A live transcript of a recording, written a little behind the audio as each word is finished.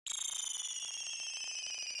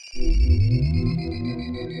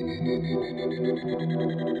This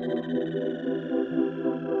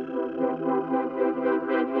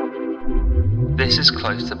is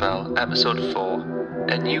Cloisterbell, Episode 4,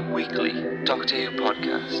 a new weekly Doctor Who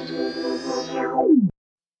podcast.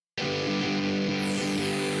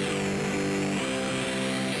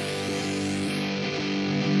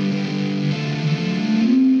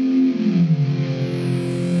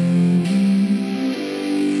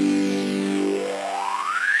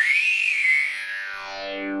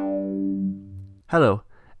 Hello,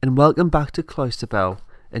 and welcome back to Cloisterbell,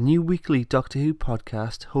 a new weekly Doctor Who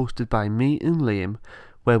podcast hosted by me and Liam,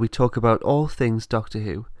 where we talk about all things Doctor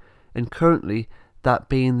Who, and currently that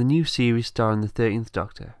being the new series starring the 13th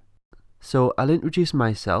Doctor. So I'll introduce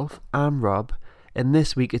myself, I'm Rob, and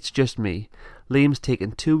this week it's just me. Liam's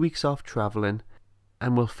taken 2 weeks off travelling,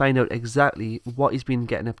 and we'll find out exactly what he's been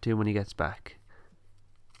getting up to when he gets back.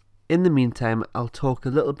 In the meantime, I'll talk a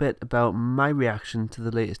little bit about my reaction to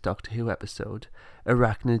the latest Doctor Who episode,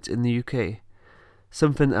 Arachnids in the UK.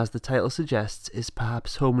 Something, as the title suggests, is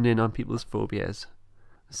perhaps homing in on people's phobias.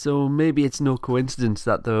 So maybe it's no coincidence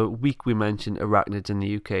that the week we mention arachnids in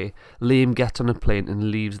the UK, Liam gets on a plane and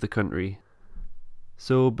leaves the country.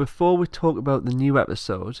 So before we talk about the new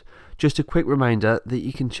episode, just a quick reminder that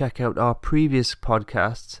you can check out our previous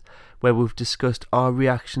podcasts where we've discussed our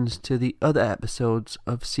reactions to the other episodes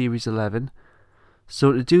of Series 11.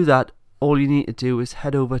 So to do that, all you need to do is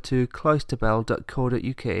head over to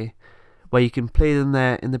cloisterbell.co.uk, where you can play them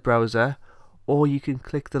there in the browser, or you can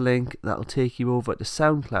click the link that'll take you over to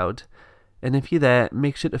SoundCloud, and if you're there,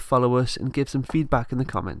 make sure to follow us and give some feedback in the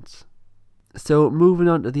comments. So moving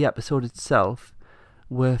on to the episode itself,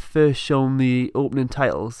 we're first shown the opening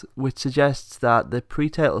titles, which suggests that the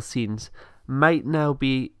pre-title scenes might now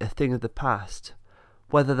be a thing of the past.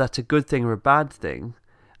 Whether that's a good thing or a bad thing,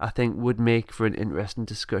 I think would make for an interesting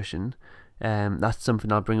discussion. That's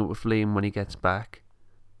something I'll bring up with Liam when he gets back.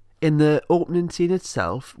 In the opening scene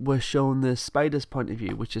itself, we're shown the spider's point of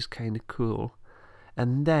view, which is kind of cool.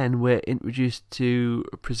 And then we're introduced to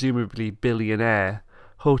presumably billionaire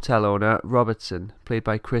hotel owner Robertson, played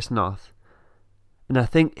by Chris Noth. And I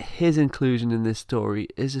think his inclusion in this story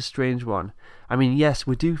is a strange one. I mean, yes,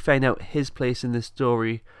 we do find out his place in this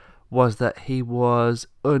story was that he was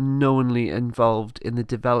unknowingly involved in the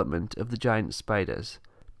development of the giant spiders.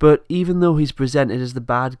 But even though he's presented as the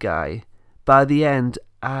bad guy, by the end,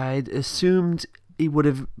 I'd assumed he would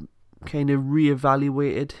have kind of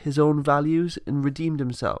reevaluated his own values and redeemed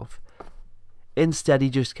himself. Instead, he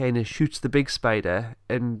just kind of shoots the big spider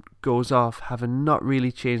and goes off, having not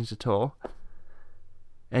really changed at all.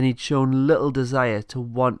 And he'd shown little desire to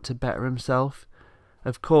want to better himself.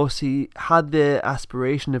 Of course, he had the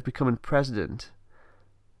aspiration of becoming president,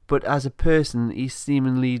 but as a person, he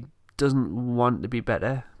seemingly doesn't want to be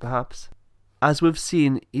better, perhaps. As we've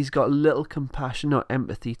seen, he's got little compassion or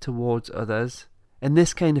empathy towards others, and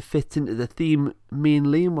this kind of fits into the theme me and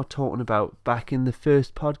Liam were talking about back in the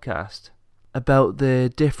first podcast, about the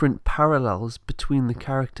different parallels between the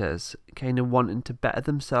characters kind of wanting to better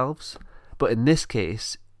themselves. But in this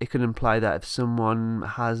case, it could imply that if someone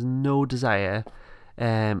has no desire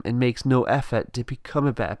and makes no effort to become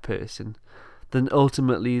a better person, then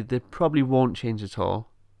ultimately they probably won't change at all.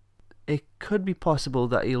 It could be possible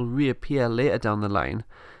that he'll reappear later down the line,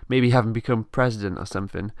 maybe having become president or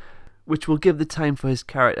something, which will give the time for his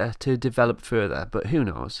character to develop further, but who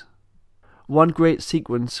knows. One great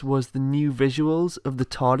sequence was the new visuals of the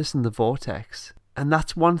TARDIS and the Vortex, and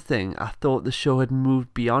that's one thing I thought the show had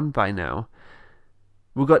moved beyond by now.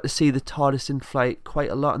 We got to see the TARDIS in flight quite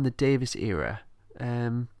a lot in the Davis era,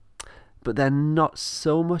 but then not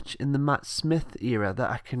so much in the Matt Smith era that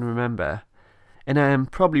I can remember. And I am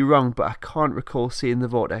probably wrong, but I can't recall seeing the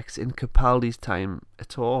Vortex in Capaldi's time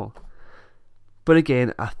at all. But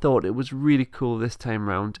again, I thought it was really cool this time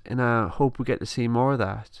round, and I hope we get to see more of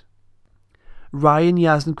that. Ryan,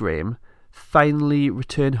 Yaz and Graham finally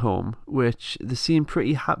return home, which they seem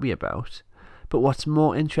pretty happy about. But what's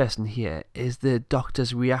more interesting here is the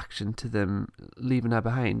Doctor's reaction to them leaving her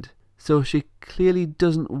behind. So she clearly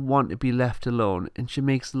doesn't want to be left alone, and she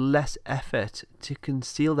makes less effort to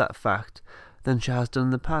conceal that fact than she has done in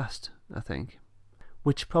the past, I think.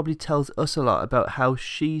 Which probably tells us a lot about how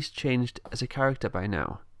she's changed as a character by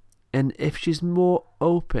now. And if she's more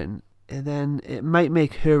open, then it might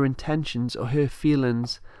make her intentions or her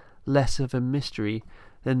feelings less of a mystery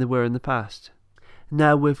than they were in the past.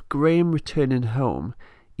 Now with Graham returning home,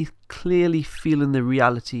 he's clearly feeling the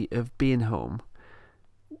reality of being home,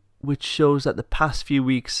 which shows that the past few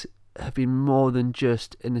weeks have been more than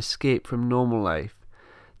just an escape from normal life.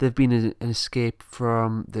 They've been an escape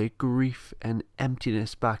from the grief and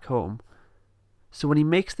emptiness back home. So when he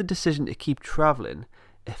makes the decision to keep travelling,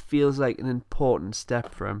 it feels like an important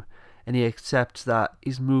step for him, and he accepts that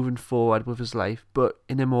he's moving forward with his life, but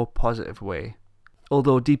in a more positive way.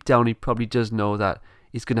 Although deep down he probably does know that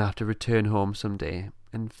he's going to have to return home someday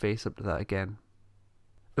and face up to that again.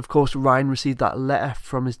 Of course, Ryan received that letter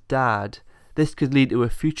from his dad. This could lead to a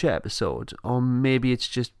future episode, or maybe it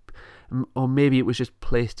was just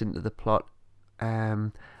placed into the plot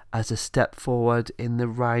as a step forward in the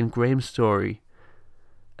Ryan Graham story.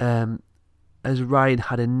 As Ryan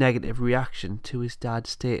had a negative reaction to his dad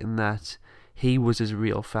stating that he was his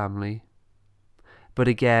real family. But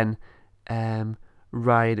again,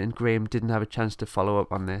 Ryan and Graham didn't have a chance to follow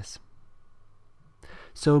up on this.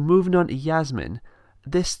 So moving on to Yasmin,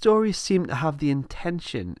 this story seemed to have the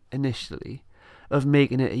intention initially of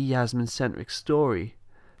making it a Yasmin-centric story.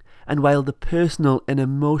 And while the personal and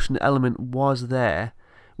emotional element was there,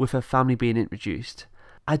 with her family being introduced,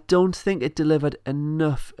 I don't think it delivered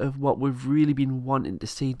enough of what we've really been wanting to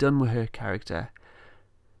see done with her character,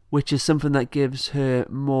 which is something that gives her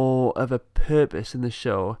more of a purpose in the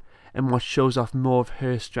show and what shows off more of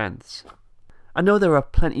her strengths. I know there are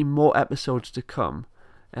plenty more episodes to come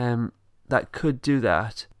that could do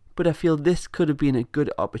that, but I feel this could have been a good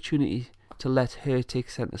opportunity to let her take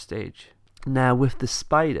centre stage. Now with the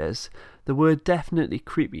spiders, they were definitely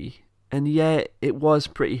creepy, and yeah, it was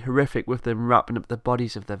pretty horrific with them wrapping up the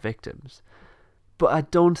bodies of their victims. But I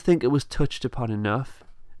don't think it was touched upon enough.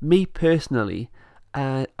 Me personally,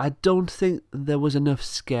 I don't think there was enough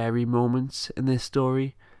scary moments in this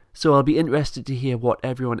story, so I'll be interested to hear what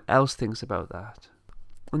everyone else thinks about that.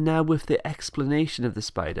 And now with the explanation of the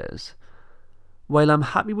spiders, while I'm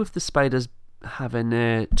happy with the spiders having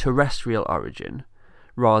a terrestrial origin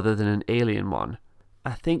rather than an alien one,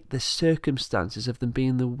 I think the circumstances of them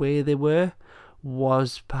being the way they were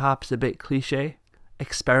was perhaps a bit cliche.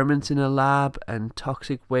 Experiments in a lab and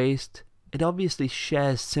toxic waste, it obviously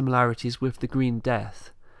shares similarities with the Green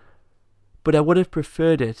Death, but I would have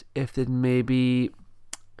preferred it if they'd maybe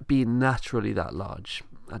been naturally that large.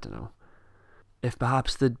 I don't know. If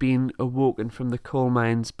perhaps they'd been awoken from the coal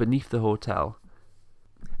mines beneath the hotel.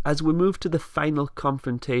 As we move to the final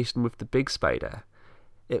confrontation with the big spider,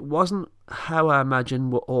 it wasn't how I imagine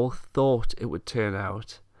we all thought it would turn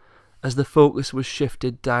out, as the focus was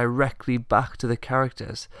shifted directly back to the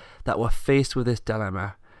characters that were faced with this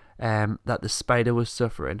dilemma that the spider was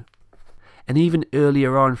suffering. And even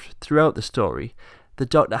earlier on throughout the story, the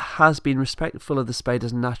Doctor has been respectful of the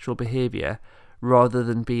spider's natural behaviour rather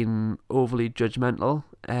than being overly judgmental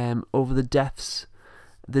over the deaths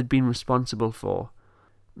they'd been responsible for.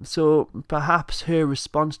 So perhaps her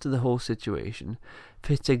response to the whole situation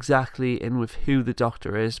fits exactly in with who the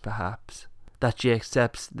Doctor is, perhaps, that she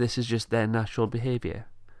accepts this is just their natural behaviour.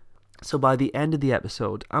 So by the end of the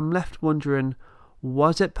episode, I'm left wondering,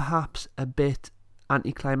 was it perhaps a bit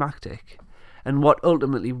anticlimactic? And what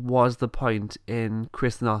ultimately was the point in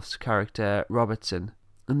Chris Noth's character Robertson?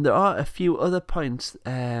 And there are a few other points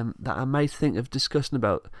that I might think of discussing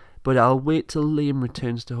about, but I'll wait till Liam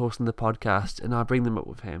returns to hosting the podcast and I'll bring them up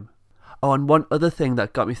with him. Oh, and one other thing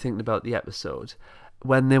that got me thinking about the episode,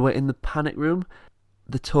 when they were in the panic room,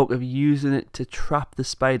 the talk of using it to trap the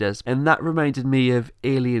spiders, and that reminded me of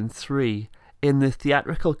Alien 3. In the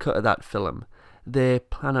theatrical cut of that film, they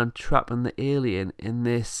plan on trapping the alien in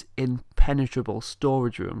this impenetrable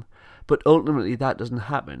storage room, but ultimately that doesn't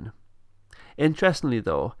happen. Interestingly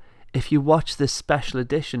though, if you watch the special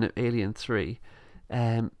edition of Alien 3,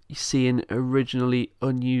 you see in originally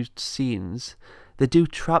unused scenes, they do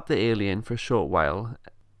trap the alien for a short while,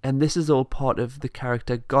 and this is all part of the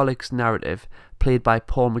character Golic's narrative, played by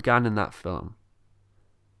Paul McGann in that film.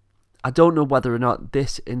 I don't know whether or not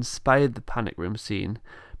this inspired the panic room scene,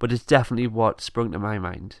 but it's definitely what sprung to my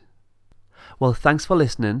mind. Well, thanks for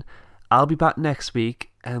listening. I'll be back next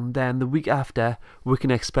week, and then the week after, we can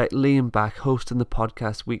expect Liam back hosting the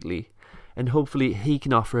podcast weekly, and hopefully he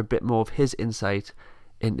can offer a bit more of his insight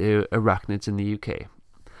into arachnids in the UK.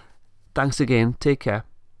 Thanks again, take care.